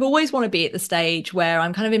I kind of always want to be at the stage where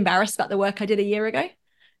I'm kind of embarrassed about the work I did a year ago,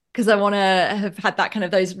 because I want to have had that kind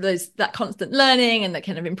of that constant learning and that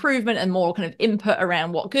kind of improvement and more kind of input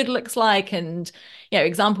around what good looks like, and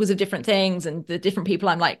examples of different things and the different people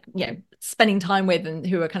I'm like spending time with and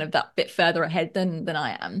who are kind of that bit further ahead than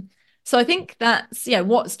I am. So I think that's,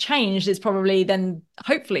 what's changed is probably then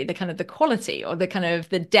hopefully the kind of the quality or the kind of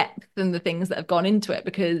the depth and the things that have gone into it.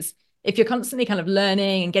 Because if you're constantly kind of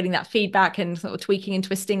learning and getting that feedback and sort of tweaking and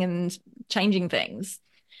twisting and changing things,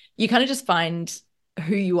 you kind of just find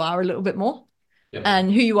who you are a little bit more,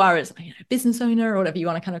 and who you are as a business owner or whatever you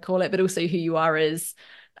want to kind of call it, but also who you are as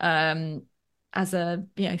a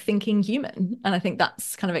thinking human. And I think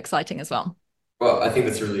that's kind of exciting as well. Well, I think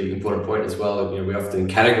that's a really important point as well. We often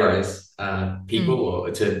categorize people or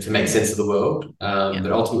to make sense of the world,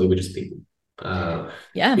 but ultimately we're just people.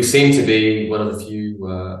 We seem to be one of the few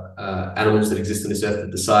animals that exist on this earth that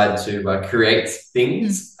decide to create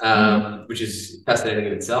things, which is fascinating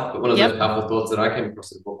in itself. But one of the most powerful thoughts that I came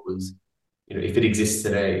across in the book was, if it exists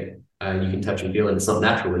today, you can touch and feel it. It's not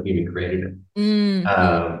natural that human created it,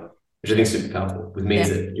 which I think is super powerful. Which means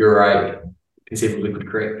that you're right. Conceivably could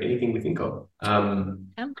create anything we think of.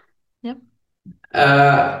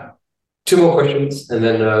 Two more questions, and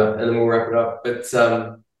then we'll wrap it up. But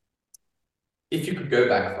if you could go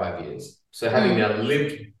back 5 years, so having now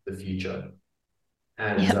lived the future,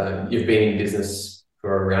 and you've been in business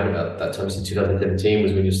for around about that time, since 2017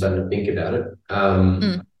 was when you started to think about it.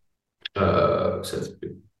 So it's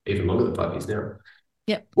even longer than 5 years now.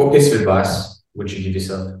 What piece of advice would you give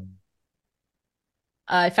yourself?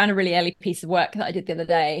 I found a really early piece of work that I did the other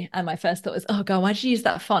day, and my first thought was, oh God, why did you use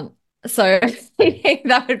that font? So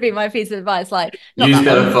that would be my piece of advice. Like, use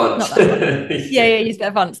better fonts. Use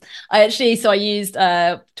better fonts. I used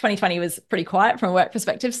 2020 was pretty quiet from a work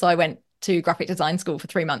perspective. So I went to graphic design school for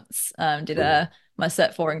 3 months, did my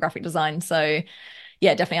Cert 4 in graphic design. So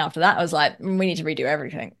definitely after that, I was like, we need to redo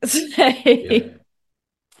everything.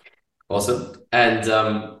 Awesome. And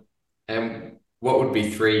what would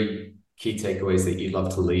be 3 key takeaways that you'd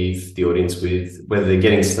love to leave the audience with, whether they're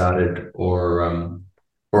getting started or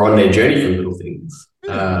on their journey from little things?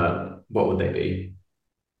 What would they be?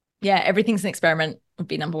 Everything's an experiment would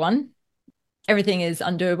be number 1. Everything is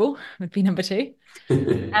undoable would be number 2.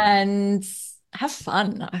 And have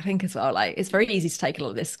fun, I think, as well. Like, it's very easy to take a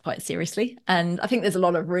lot of this quite seriously, and I think there's a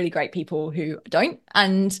lot of really great people who don't,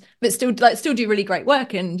 but still do really great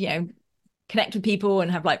work and connect with people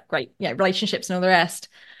and have like great relationships and all the rest.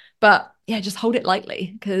 But just hold it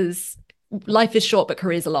lightly, because life is short, but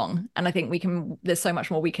careers are long. And I think there's so much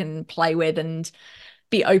more we can play with and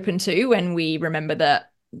be open to when we remember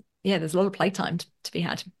that, there's a lot of playtime to be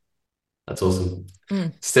had. That's awesome.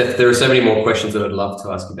 Steph, there are so many more questions that I'd love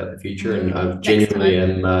to ask you about the future. And I genuinely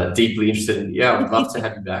am deeply interested in, I would love to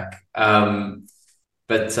have you back. But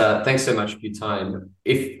But thanks so much for your time.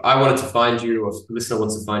 If I wanted to find you, or if the listener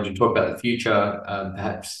wants to find you, talk about the future,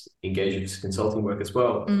 perhaps engage in some consulting work as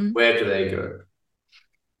well, where do they go?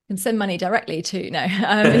 Can send money directly to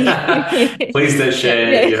Please don't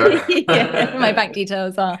share my bank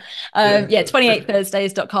details are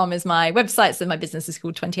 28thursdays.com is my website. So my business is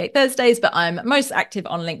called 28 Thursdays, but I'm most active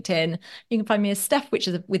on LinkedIn. You can find me as Steph, which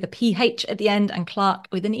is with a PH at the end, and Clarke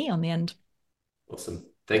with an E on the end. Awesome.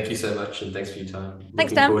 Thank you so much, and thanks for your time.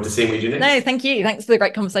 Thanks, Looking Dan. forward to seeing what you do next. No, thank you. Thanks for the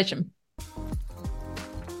great conversation.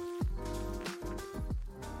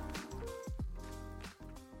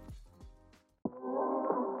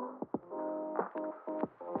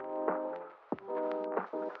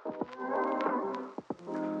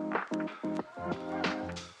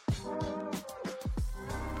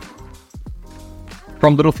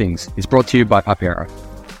 From Little Things is brought to you by Papera,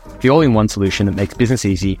 the all-in-one solution that makes business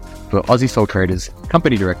easy for Aussie sole traders,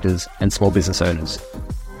 company directors, and small business owners.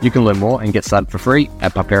 You can learn more and get started for free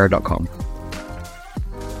at papera.com.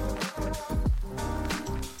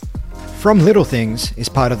 From Little Things is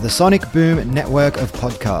part of the Sonic Boom network of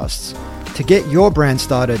podcasts. To get your brand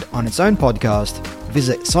started on its own podcast,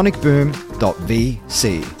 visit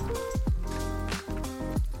sonicboom.vc.